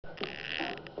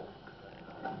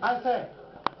I say,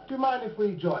 do you mind if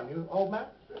we join you, old man?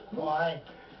 Why?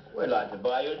 We'd like to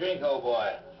buy you a drink, old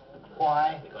boy.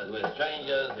 Why? Because we're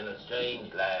strangers in a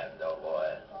strange land, old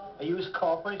boy. Are you as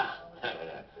corporate?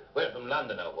 We're from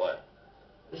London, old boy.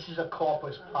 This is a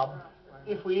corporate pub.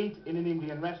 If we eat in an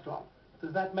Indian restaurant,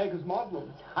 does that make us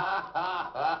Muslims?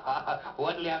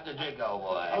 What'll you have to drink, old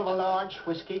boy? Oh, a large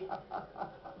whiskey.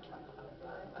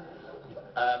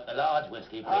 A large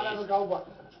whiskey, please. I'll have a go, what?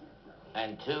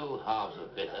 And 2 halves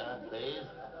of bitter, please.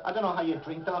 I don't know how you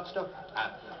drink that stuff.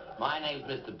 My name's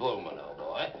Mr. Bulman, old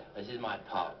boy. This is my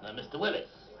partner, Mr. Willis.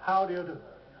 How do you do?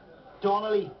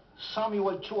 Donnelly.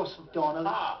 Samuel Joseph Donnelly.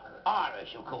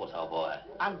 Irish, of course, old boy.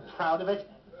 I'm proud of it.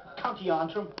 County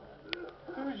Antrim.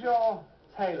 Who's your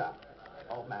tailor,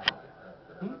 old man?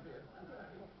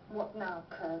 What now,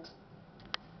 Kurt?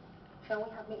 Shall we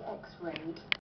have me x-rayed?